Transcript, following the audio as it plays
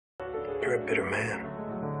You're a bitter man,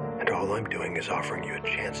 and all I'm doing is offering you a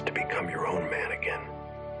chance to become your own man again.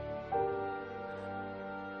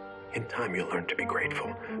 In time, you'll learn to be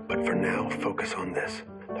grateful, but for now, focus on this.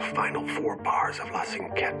 The final 4 bars of La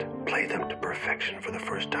Cinquette. Play them to perfection for the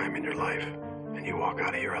first time in your life, and you walk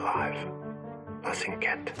out of here alive. La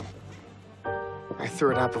Cinquette. I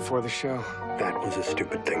threw it out before the show. That was a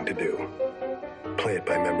stupid thing to do. Play it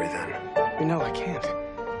by memory then. You know I can't.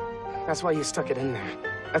 That's why you stuck it in there.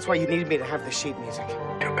 That's why you needed me to have the sheet music.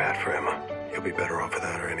 Too bad for Emma. You'll be better off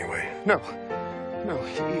without her anyway. No,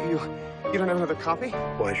 you don't have another copy?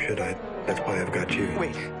 Why should I? That's why I've got you.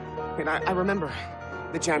 Wait, I remember.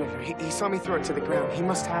 The janitor, he saw me throw it to the ground. He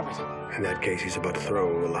must have it. In that case, he's about to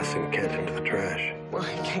throw La Cinquette into the trash. Well,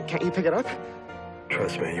 can't you pick it up?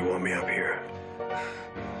 Trust me, you want me up here.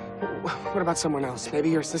 What about someone else? Maybe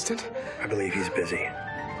your assistant? I believe he's busy.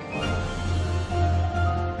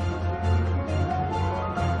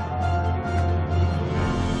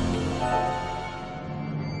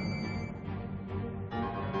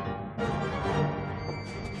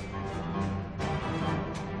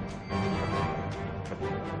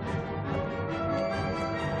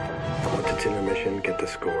 Once it's intermission, get the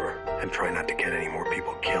score, and try not to get any more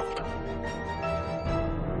people killed.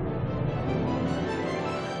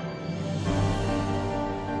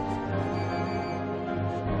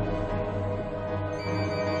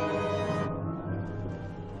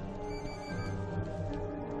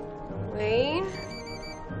 Wayne?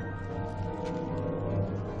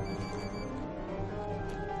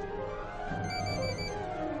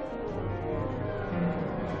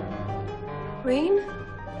 Wayne?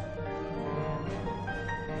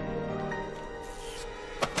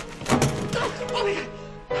 Oh my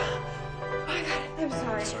God! I'm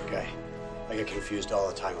sorry. It's okay. I get confused all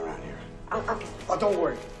the time around here. Okay. Oh, don't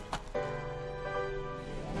worry.